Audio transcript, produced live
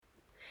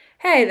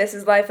Hey, this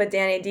is Life with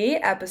Danny D,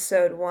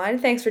 episode 1.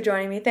 Thanks for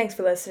joining me. Thanks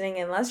for listening,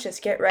 and let's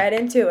just get right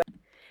into it.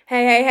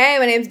 Hey,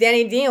 my name's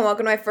Danny D, and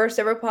welcome to my first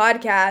ever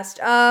podcast.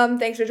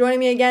 Thanks for joining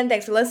me again.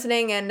 Thanks for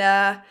listening, and,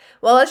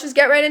 let's just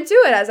get right into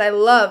it, as I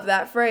love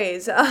that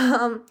phrase. I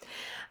don't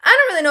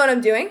really know what I'm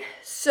doing,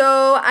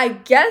 so I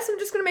guess I'm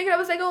just gonna make it up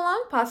as I go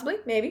along. Possibly,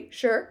 maybe,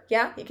 sure,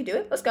 yeah, you can do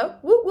it. Let's go.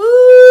 Woo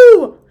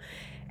woo!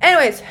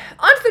 Anyways,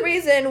 on to the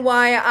reason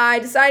why I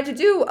decided to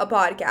do a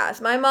podcast.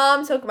 My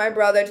mom took my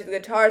brother to the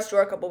guitar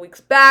store a couple weeks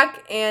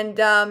back, and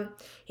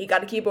he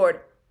got a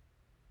keyboard.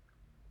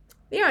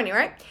 The irony,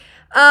 right?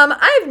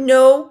 I have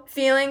no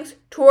feelings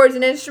towards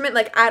an instrument,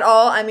 like, at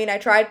all. I mean, I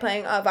tried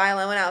playing a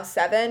violin when I was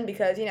 7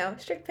 because,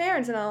 strict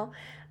parents and all.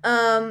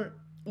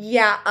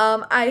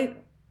 I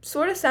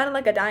sort of sounded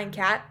like a dying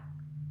cat.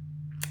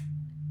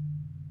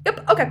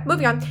 Yep, okay,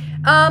 moving on.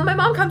 My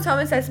mom comes home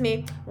and says to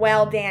me,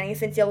 well, Danny,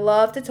 since you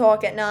love to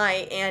talk at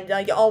night and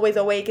you always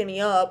awaken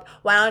me up,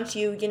 why don't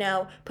you,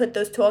 put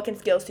those talking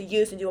skills to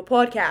use and do a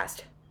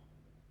podcast?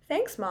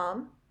 Thanks,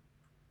 Mom.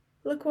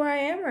 Look where I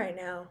am right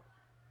now.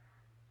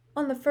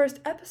 On the first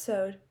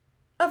episode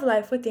of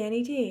Life with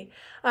Danny D.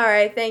 All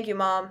right, thank you,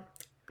 Mom.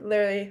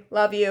 Literally,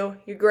 love you.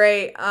 You're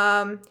great.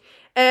 And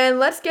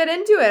let's get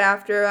into it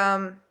after,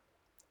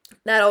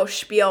 that old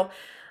spiel.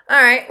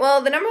 All right,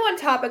 well, the number one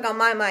topic on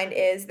my mind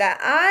is that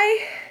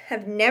I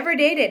have never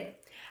dated.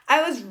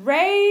 I was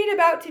right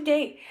about to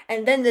date,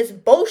 and then this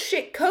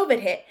bullshit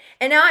COVID hit,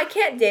 and now I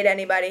can't date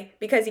anybody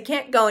because you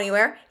can't go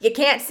anywhere, you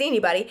can't see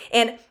anybody,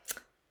 and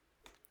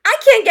I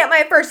can't get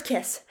my first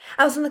kiss.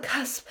 I was on the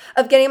cusp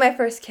of getting my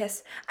first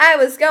kiss. I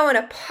was going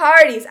to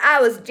parties, I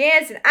was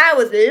dancing, I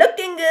was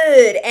looking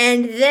good,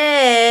 and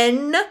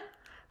then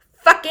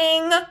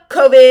fucking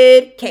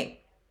COVID came.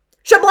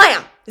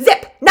 Shablam!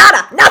 Zip!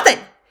 Nada! Nothing!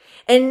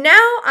 And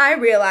now I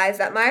realize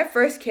that my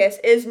first kiss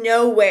is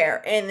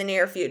nowhere in the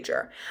near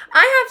future.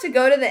 I have to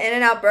go to the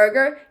In-N-Out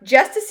Burger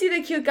just to see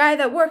the cute guy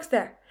that works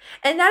there.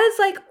 And that is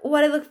like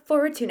what I look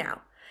forward to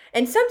now.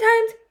 And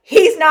sometimes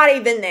he's not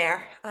even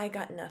there. I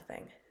got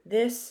nothing.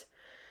 This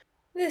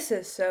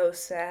is so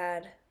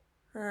sad.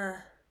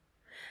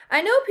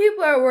 I know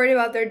people are worried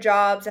about their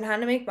jobs and how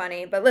to make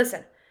money, but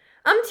listen.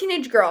 I'm a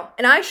teenage girl,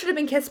 and I should have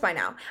been kissed by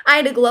now. I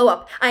had to glow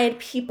up. I had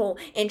people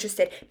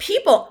interested.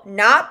 People,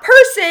 not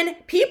person,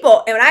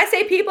 people. And when I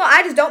say people,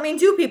 I just don't mean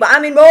 2 people. I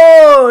mean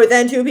more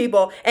than 2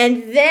 people.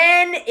 And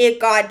then it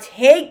got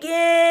taken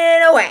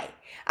away.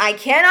 I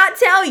cannot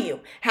tell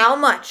you how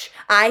much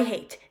I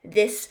hate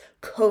this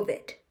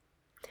COVID.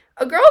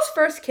 A girl's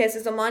first kiss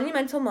is a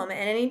monumental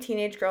moment in any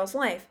teenage girl's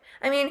life.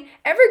 I mean,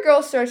 every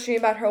girl starts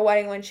dreaming about her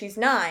wedding when she's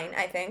 9,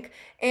 I think,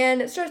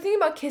 and starts thinking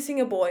about kissing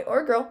a boy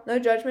or a girl, no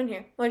judgment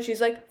here, when she's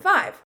like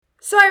 5.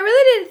 So I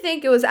really didn't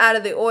think it was out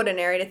of the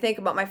ordinary to think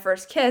about my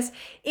first kiss,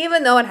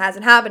 even though it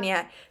hasn't happened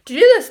yet. To do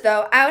this,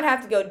 though, I would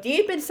have to go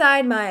deep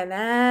inside my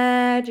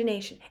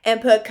imagination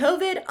and put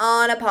COVID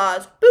on a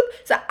pause, boop,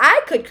 so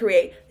I could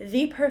create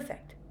the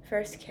perfect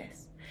first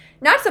kiss.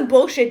 Not some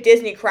bullshit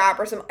Disney crap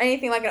or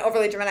anything like an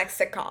overly dramatic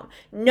sitcom.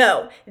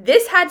 No,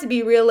 this had to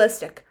be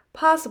realistic,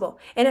 possible,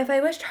 and if I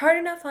wished hard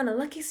enough on a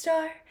lucky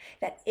star,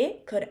 that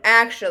it could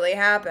actually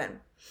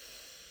happen.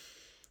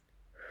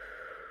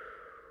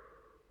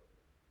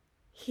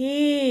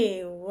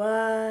 He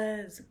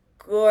was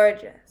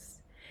gorgeous.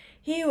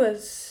 He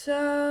was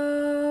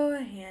so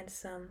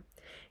handsome.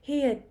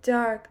 He had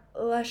dark,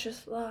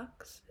 luscious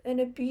locks and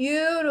a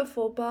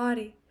beautiful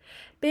body.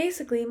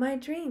 Basically my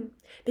dream,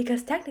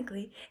 because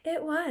technically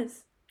it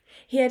was.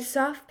 He had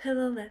soft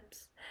pillow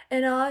lips,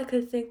 and all I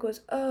could think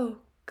was, oh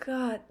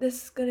God,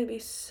 this is gonna be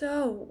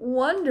so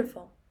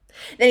wonderful.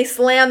 Then he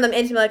slammed them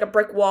into me like a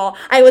brick wall.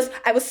 I was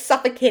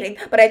suffocating,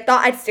 but I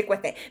thought I'd stick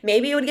with it.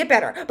 Maybe it would get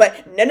better,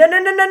 but no,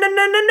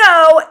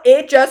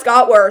 it just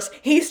got worse.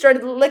 He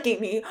started licking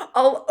me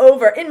all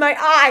over in my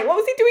eye. What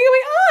was he doing in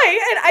my eye?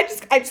 And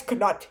I just could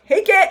not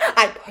take it.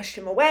 I pushed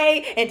him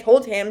away and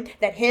told him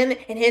that him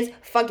and his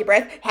funky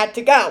breath had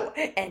to go.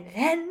 And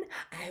then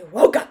I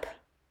woke up.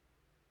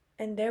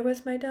 And there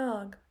was my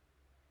dog,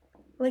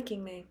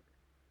 licking me.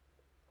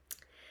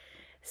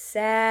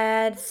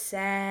 Sad,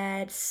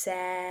 sad,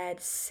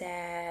 sad,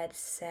 sad,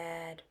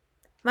 sad.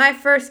 My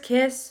first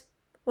kiss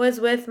was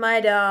with my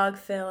dog,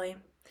 Philly.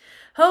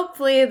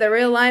 Hopefully the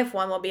real life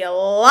one will be a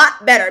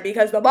lot better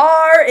because the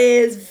bar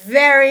is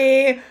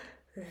very,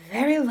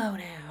 very low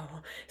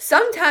now.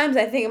 Sometimes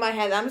I think in my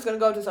head I'm just going to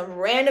go to some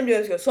random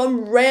dude,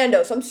 some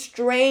rando, some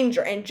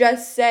stranger, and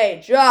just say,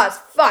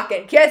 just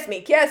fucking kiss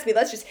me.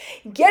 Let's just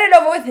get it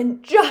over with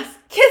and just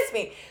kiss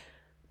me.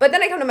 But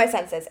then I come to my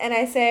senses and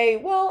I say,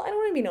 well, I don't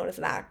want to be known as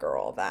that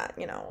girl, that,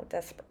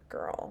 desperate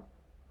girl.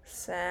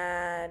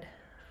 Sad.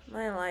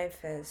 My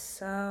life is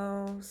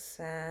so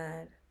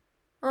sad.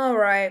 All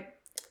right.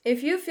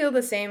 If you feel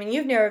the same and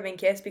you've never been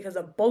kissed because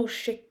of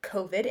bullshit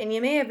COVID, and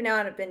you may have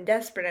not been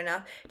desperate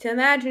enough to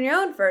imagine your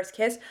own first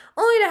kiss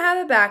only to have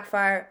it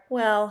backfire,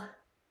 well,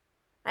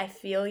 I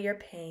feel your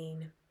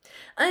pain.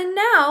 And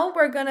now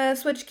we're gonna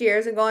switch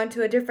gears and go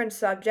into a different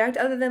subject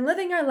other than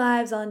living our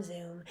lives on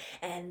Zoom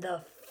and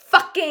the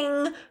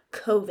fucking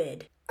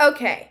COVID.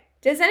 Okay,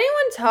 Does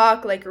anyone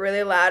talk like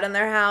really loud in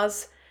their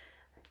house?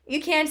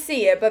 You can't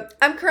see it, but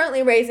I'm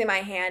currently raising my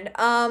hand.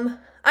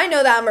 I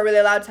know that I'm a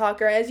really loud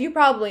talker, as you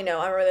probably know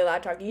I'm a really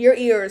loud talker. Your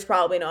ears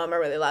probably know I'm a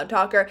really loud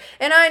talker.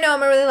 And I know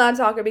I'm a really loud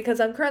talker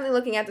because I'm currently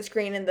looking at the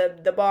screen and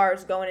the bar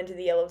is going into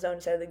the yellow zone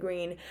instead of the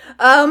green.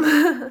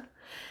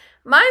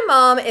 My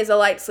mom is a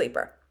light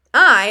sleeper.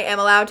 I am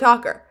a loud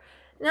talker.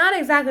 Not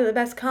exactly the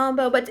best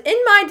combo, but in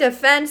my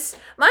defense,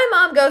 my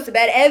mom goes to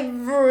bed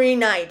every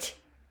night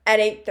at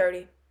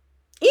 8:30.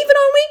 Even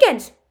on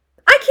weekends.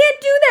 I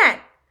can't do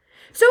that.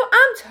 So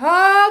I'm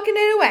talking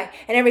it away.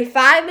 And every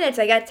 5 minutes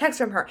I get a text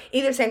from her,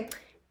 either saying,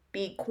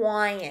 be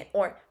quiet,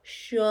 or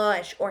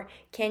shush, or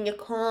can you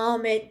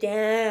calm it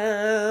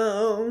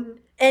down?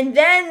 And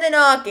then the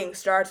knocking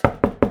starts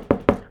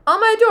on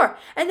my door.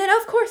 And then,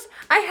 of course,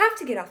 I have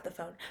to get off the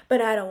phone.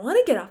 But I don't want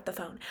to get off the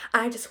phone.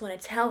 I just want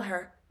to tell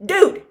her,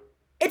 dude,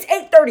 it's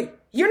 8:30.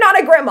 You're not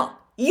a grandma.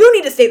 You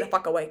need to stay the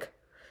fuck awake.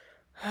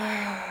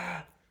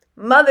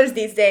 Mothers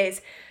these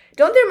days,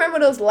 don't they remember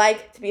what it was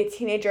like to be a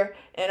teenager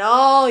and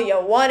all you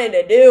wanted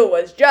to do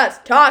was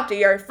just talk to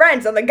your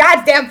friends on the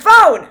goddamn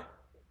phone?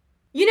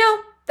 You know,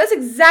 that's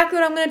exactly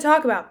what I'm going to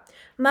talk about.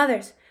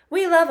 Mothers,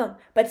 we love them,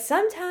 but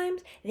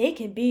sometimes they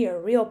can be a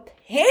real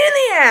pain in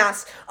the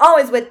ass.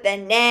 Always with the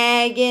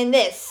nagging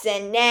this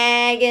and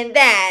nagging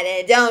that,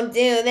 and don't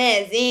do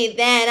this, eat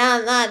that,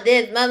 unlock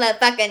this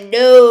motherfucking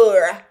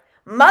door.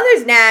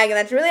 Mothers nag, and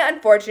that's really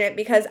unfortunate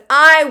because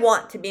I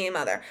want to be a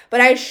mother,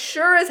 but I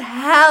sure as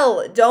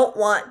hell don't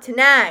want to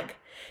nag.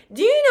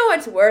 Do you know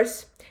what's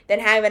worse than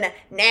having a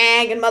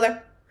nagging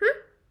mother?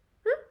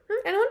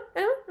 Anyone?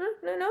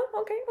 No?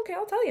 Okay,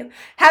 I'll tell you.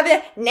 Having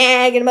a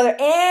nagging mother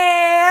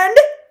and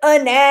a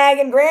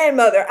nagging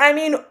grandmother. I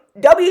mean,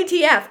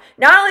 WTF.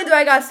 Not only do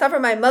I gotta suffer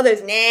my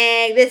mother's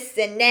nag this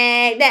and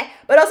nag that,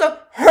 but also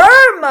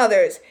her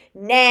mother's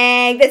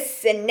nag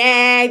this and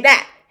nag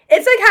that.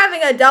 It's like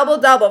having a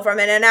double-double from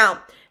In-N-Out.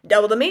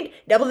 Double the meat,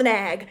 double the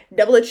nag,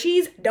 double the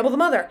cheese, double the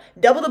mother,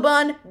 double the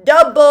bun,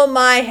 double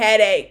my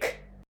headache.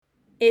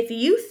 If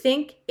you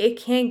think it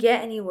can't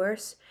get any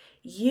worse,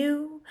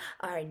 you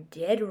are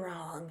dead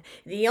wrong.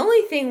 The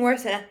only thing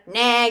worse than a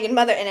nagging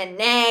mother and a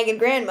nagging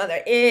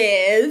grandmother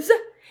is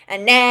a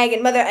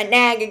nagging mother, a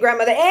nagging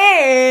grandmother,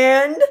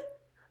 and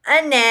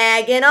a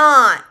nagging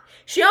aunt.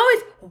 She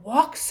always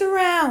walks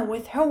around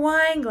with her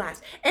wine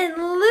glass and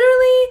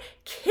literally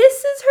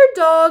kisses her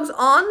dogs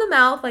on the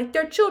mouth like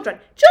they're children.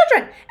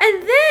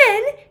 And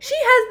then she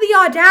has the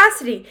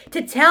audacity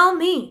to tell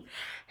me,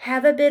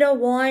 have a bit of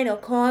wine or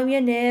calm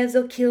your nerves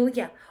or kill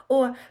ya.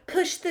 Or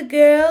push the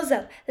girls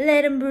up,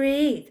 let them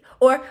breathe.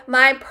 Or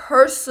my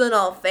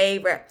personal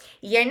favorite,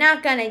 you're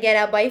not gonna get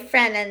a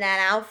boyfriend in that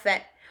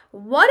outfit.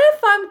 What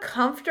if I'm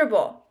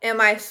comfortable in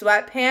my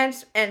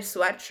sweatpants and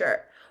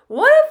sweatshirt?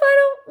 What if I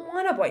don't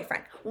want a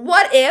boyfriend?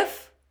 What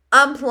if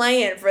I'm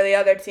playing for the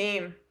other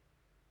team?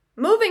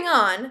 Moving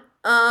on,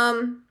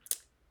 I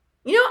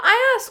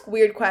ask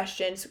weird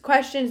questions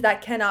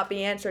that cannot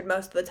be answered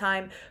most of the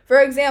time. For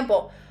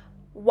example,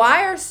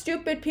 why are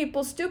stupid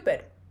people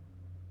stupid?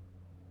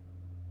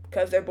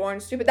 Because they're born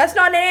stupid. That's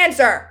not an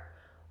answer.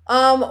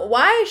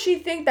 Why does she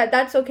think that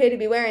that's okay to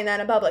be wearing that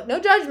in public?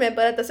 No judgment,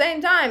 but at the same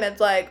time, it's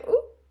like, ooh.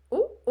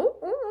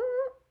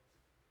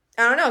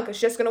 I don't know, because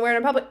she's just going to wear it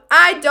in public.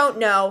 I don't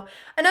know.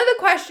 Another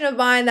question of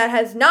mine that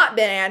has not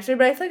been answered,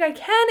 but I feel like I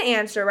can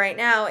answer right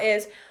now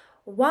is,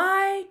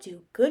 why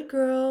do good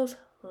girls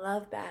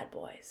love bad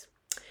boys?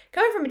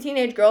 Coming from a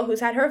teenage girl who's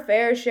had her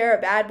fair share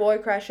of bad boy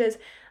crushes,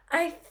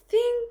 I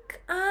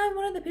think I'm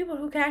one of the people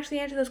who can actually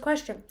answer this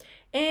question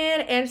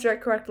and answer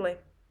it correctly.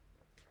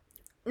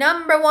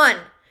 Number 1,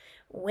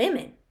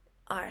 women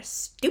are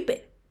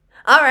stupid.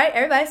 All right,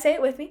 everybody say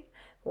it with me.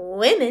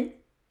 Women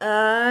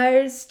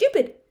are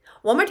stupid.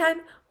 One more time.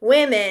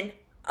 Women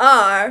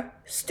are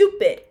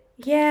stupid.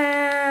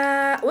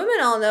 Yeah, women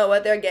all know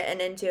what they're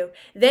getting into.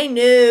 They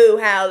knew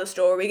how the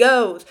story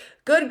goes.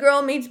 Good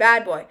girl meets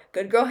bad boy.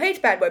 Good girl hates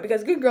bad boy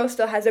because good girl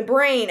still has a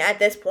brain at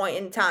this point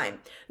in time.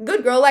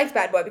 Good girl likes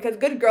bad boy because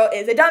good girl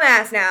is a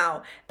dumbass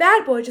now.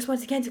 Bad boy just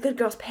wants to get into good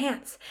girl's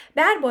pants.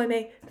 Bad boy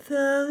may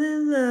fall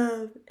in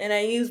love, and I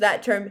use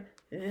that term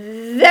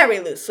very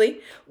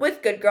loosely,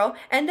 with good girl,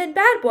 and then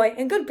bad boy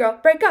and good girl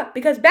break up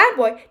because bad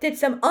boy did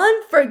some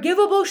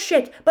unforgivable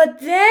shit, but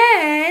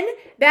then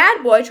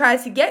bad boy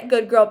tries to get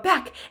good girl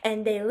back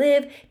and they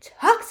live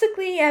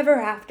toxically ever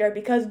after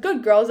because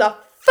good girl's a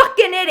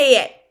fucking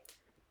idiot.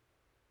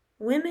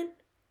 Women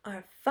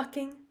are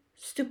fucking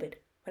stupid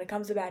when it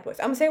comes to bad boys.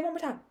 I'm gonna say it one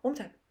more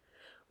time.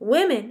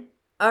 Women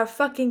are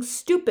fucking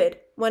stupid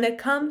when it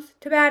comes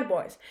to bad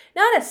boys.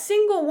 Not a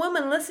single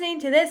woman listening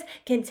to this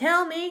can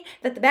tell me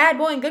that the bad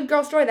boy and good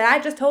girl story that I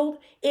just told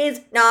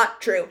is not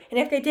true. And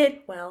if they did,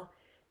 well,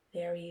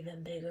 they're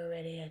even bigger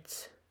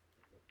idiots.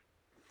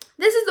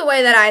 This is the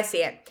way that I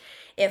see it.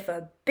 If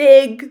a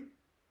big,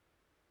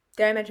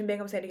 did I mention big?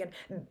 I'm going to say it again.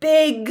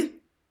 Big,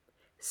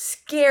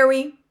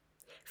 scary,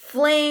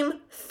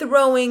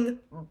 flame-throwing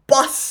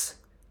bus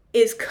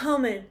is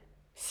coming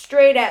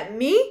straight at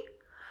me,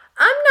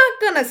 I'm not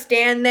gonna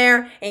stand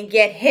there and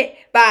get hit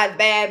by the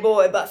bad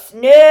boy bus.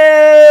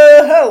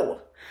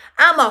 No!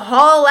 I'ma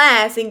haul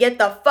ass and get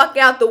the fuck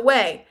out the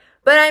way.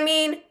 But I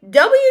mean,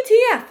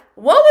 WTF?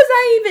 What was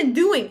I even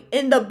doing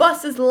in the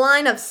bus's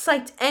line of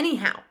sight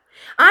anyhow?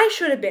 I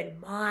should have been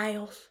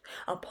miles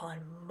upon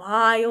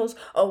miles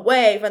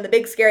away from the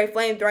big scary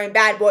flame-throwing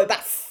bad boy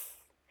bus.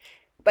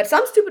 But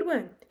some stupid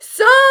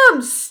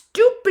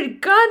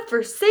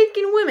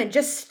godforsaken women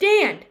just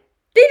stand.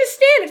 They just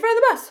stand in front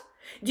of the bus.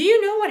 Do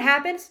you know what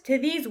happens to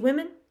these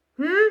women?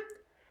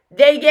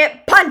 They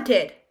get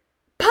punted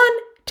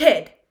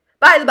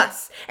by the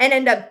bus and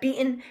end up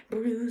beaten,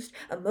 bruised,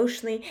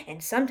 emotionally,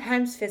 and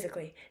sometimes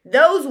physically.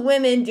 Those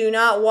women do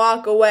not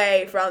walk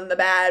away from the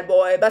bad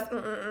boy bus.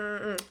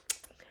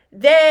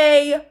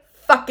 They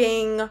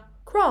fucking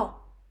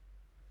crawl.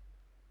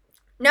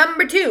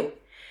 Number 2,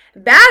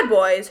 bad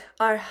boys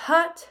are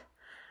hot,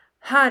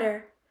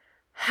 hotter,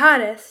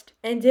 hottest,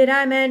 and did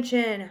I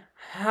mention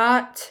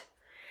hot?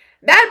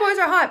 Bad boys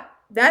are hot.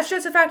 That's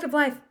just a fact of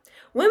life.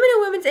 Women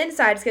and women's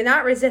insides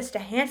cannot resist a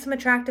handsome,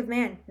 attractive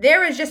man.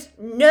 There is just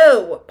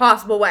no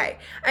possible way.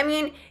 I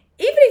mean,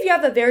 even if you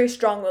have a very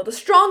strong will, the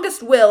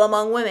strongest will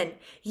among women,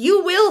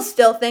 you will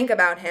still think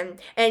about him,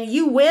 and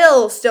you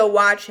will still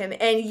watch him,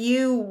 and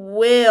you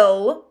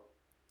will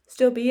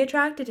still be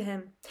attracted to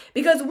him.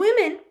 Because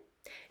women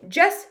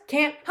just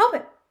can't help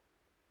it.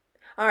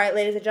 All right,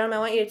 ladies and gentlemen,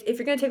 I want you to, if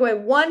you're going to take away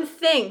one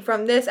thing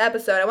from this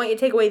episode, I want you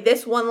to take away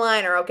this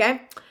one-liner,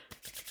 okay?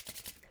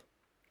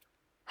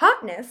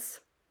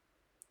 Hotness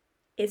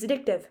is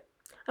addictive.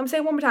 I'm going to say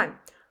it one more time.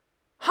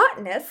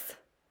 Hotness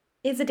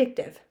is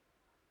addictive.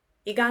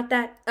 You got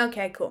that?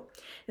 Okay, cool.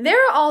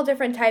 There are all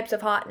different types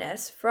of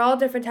hotness for all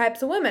different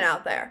types of women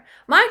out there.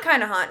 My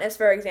kind of hotness,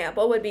 for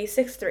example, would be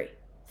 6'3",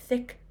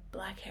 thick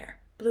black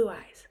hair, blue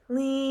eyes,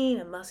 lean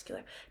and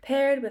muscular,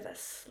 paired with a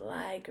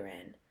sly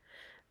grin.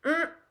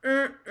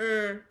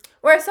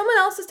 Whereas someone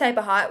else's type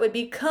of hot would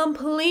be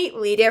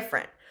completely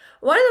different.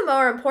 One of the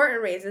more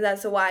important reasons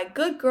as to why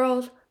good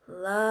girls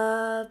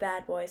love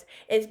bad boys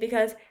is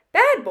because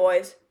bad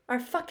boys are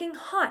fucking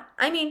hot.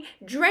 I mean,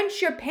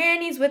 drench your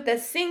panties with a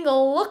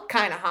single look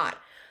kind of hot.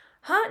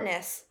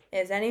 Hotness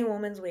is any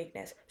woman's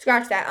weakness.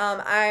 Scratch that.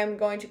 I'm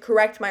going to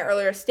correct my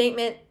earlier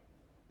statement.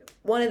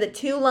 One of the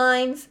 2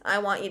 lines I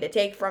want you to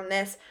take from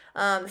this,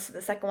 this is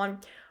the second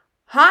one.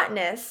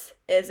 Hotness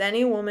is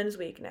any woman's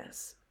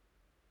weakness.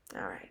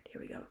 All right,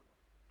 here we go.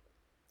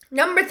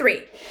 Number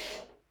 3.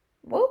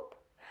 Whoop.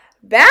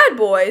 Bad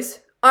boys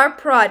are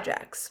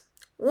projects.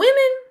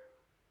 Women,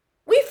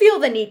 we feel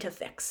the need to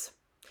fix.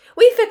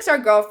 We fix our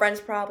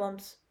girlfriend's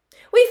problems.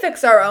 We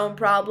fix our own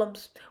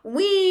problems.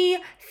 We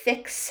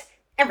fix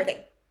everything.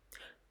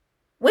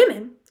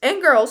 Women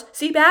and girls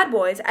see bad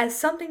boys as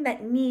something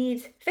that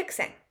needs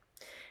fixing.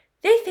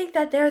 They think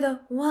that they're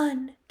the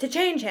one to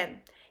change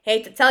him.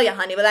 Hate to tell you,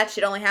 honey, but that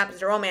shit only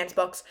happens to romance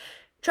books.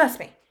 Trust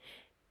me.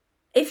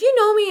 If you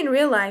know me in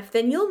real life,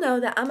 then you'll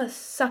know that I'm a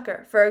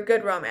sucker for a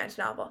good romance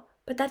novel.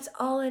 But that's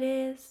all it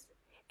is.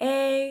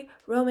 A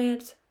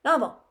romance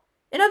novel.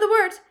 In other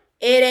words,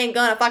 it ain't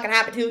gonna fucking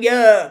happen to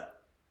ya.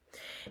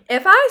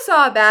 If I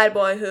saw a bad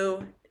boy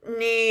who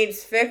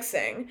needs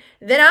fixing,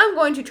 then I'm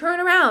going to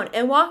turn around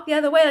and walk the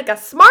other way like a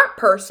smart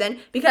person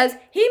because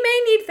he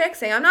may need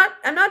fixing. I'm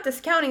not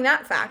discounting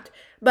that fact,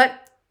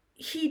 but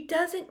he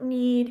doesn't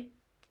need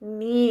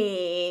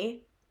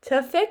me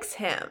to fix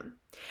him.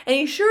 And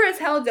he sure as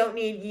hell don't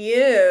need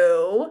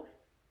you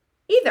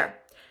either.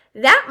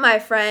 That, my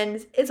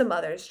friends, is a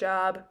mother's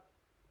job.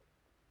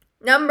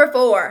 Number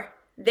 4,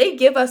 they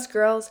give us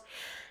girls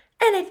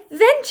an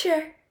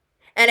adventure.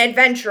 An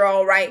adventure,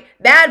 all right.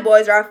 Bad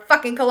boys are a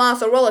fucking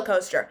colossal roller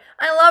coaster.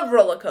 I love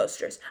roller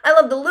coasters. I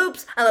love the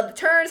loops. I love the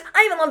turns.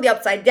 I even love the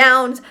upside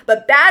downs.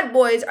 But bad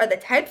boys are the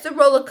types of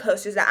roller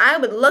coasters that I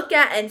would look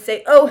at and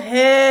say, oh,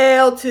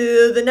 hell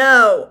to the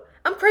no.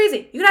 I'm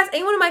crazy. You can ask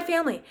anyone in my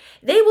family.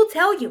 They will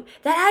tell you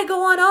that I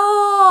go on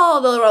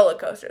all the roller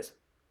coasters.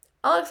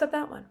 All except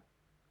that one.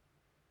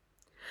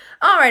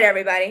 All right,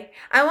 everybody.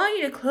 I want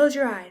you to close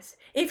your eyes.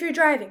 If you're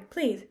driving,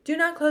 please do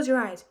not close your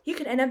eyes. You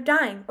could end up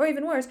dying, or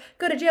even worse,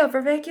 go to jail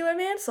for vehicular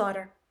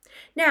manslaughter.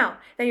 Now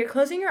that you're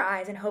closing your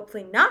eyes and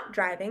hopefully not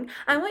driving,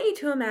 I want you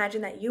to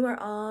imagine that you are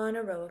on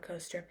a roller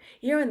coaster.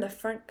 You're in the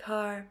front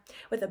car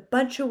with a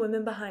bunch of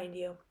women behind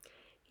you.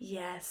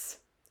 Yes,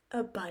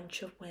 a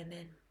bunch of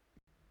women.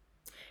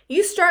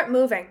 You start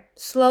moving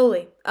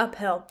slowly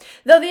uphill.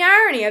 Though the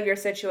irony of your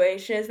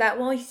situation is that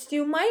whilst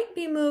you might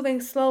be moving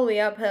slowly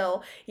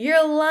uphill,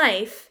 your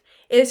life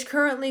is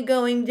currently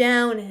going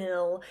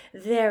downhill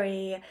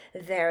very,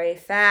 very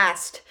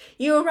fast.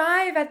 You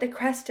arrive at the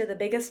crest of the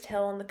biggest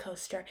hill on the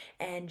coaster,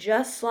 and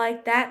just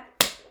like that,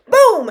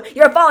 boom!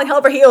 You're falling hell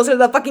over heels to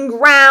the fucking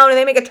ground, and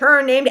they make a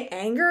turn named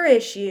anger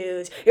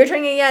issues. You're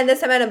turning again, this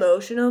time at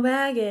emotional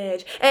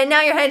baggage. And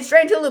now you're heading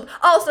straight into a loop,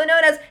 also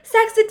known as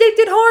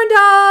sex-addicted horn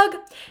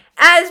dog.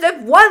 As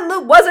if one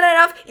loop wasn't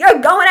enough, you're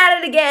going at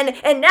it again,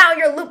 and now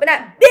you're looping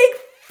that big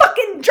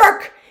fucking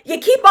jerk. You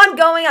keep on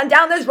going on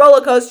down this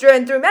roller coaster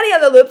and through many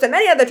other loops and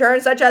many other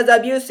turns, such as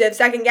abusive,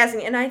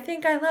 second-guessing, and I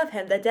think I love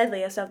him, the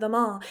deadliest of them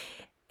all,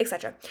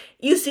 etc.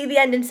 You see the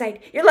end in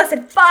sight. You're less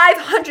than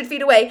 500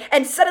 feet away,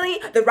 and suddenly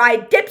the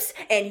ride dips,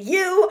 and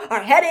you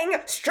are heading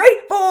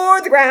straight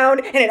for the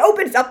ground, and it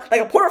opens up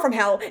like a portal from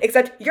hell,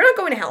 except you're not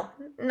going to hell.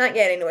 Not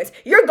yet, anyways.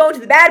 You're going to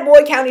the Bad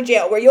Boy County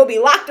Jail, where you'll be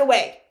locked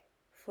away.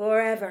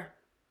 Forever.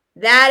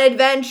 That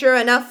adventure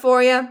enough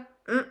for you?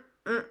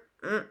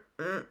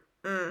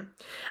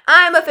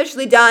 I'm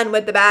officially done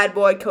with the Bad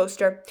Boy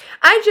Coaster.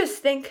 I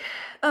just think,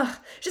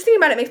 just thinking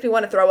about it makes me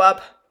want to throw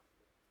up.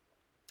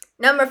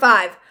 Number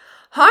 5.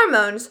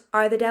 Hormones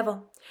are the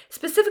devil,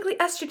 specifically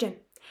estrogen.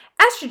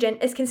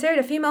 Estrogen is considered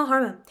a female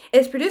hormone. It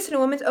is produced in a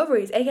woman's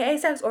ovaries, aka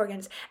sex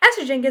organs.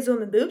 Estrogen gives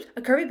women boobs,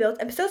 a curvy build,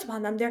 and bestows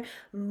upon them their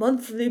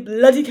monthly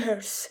bloody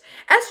curse.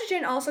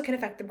 Estrogen also can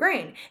affect the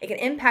brain. It can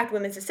impact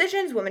women's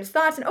decisions, women's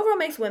thoughts, and overall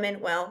makes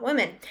women, well,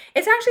 women.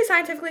 It's actually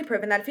scientifically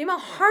proven that a female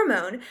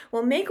hormone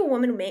will make a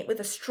woman mate with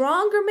a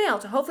stronger male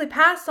to hopefully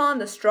pass on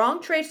the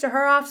strong traits to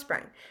her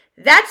offspring.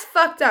 That's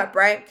fucked up,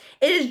 right?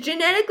 It is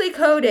genetically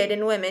coded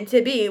in women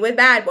to be with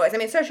bad boys. I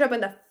mean, search it up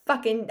in the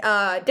fucking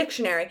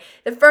dictionary.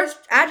 The first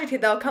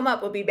adjective that'll come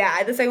up will be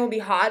bad. The second will be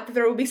hot. The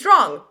third will be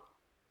strong.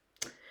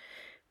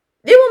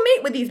 They will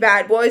mate with these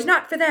bad boys,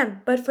 not for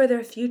them, but for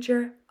their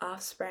future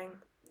offspring.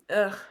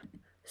 Ugh.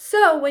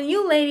 So, when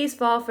you ladies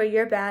fall for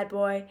your bad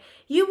boy,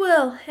 you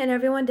will, and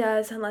everyone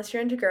does, unless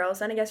you're into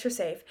girls, and I guess you're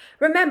safe.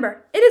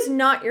 Remember, it is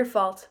not your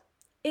fault.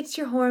 It's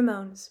your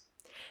hormones.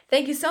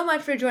 Thank you so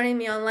much for joining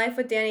me on Life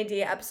with Danny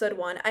D, episode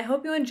 1. I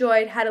hope you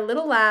enjoyed, had a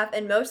little laugh,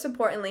 and most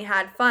importantly,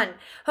 had fun.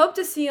 Hope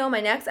to see you on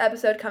my next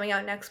episode coming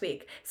out next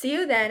week. See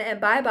you then,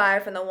 and bye-bye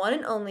from the one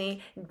and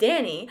only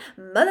Danny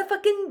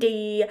motherfucking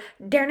D.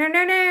 I'm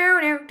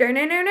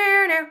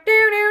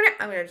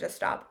gonna just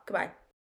stop. Goodbye.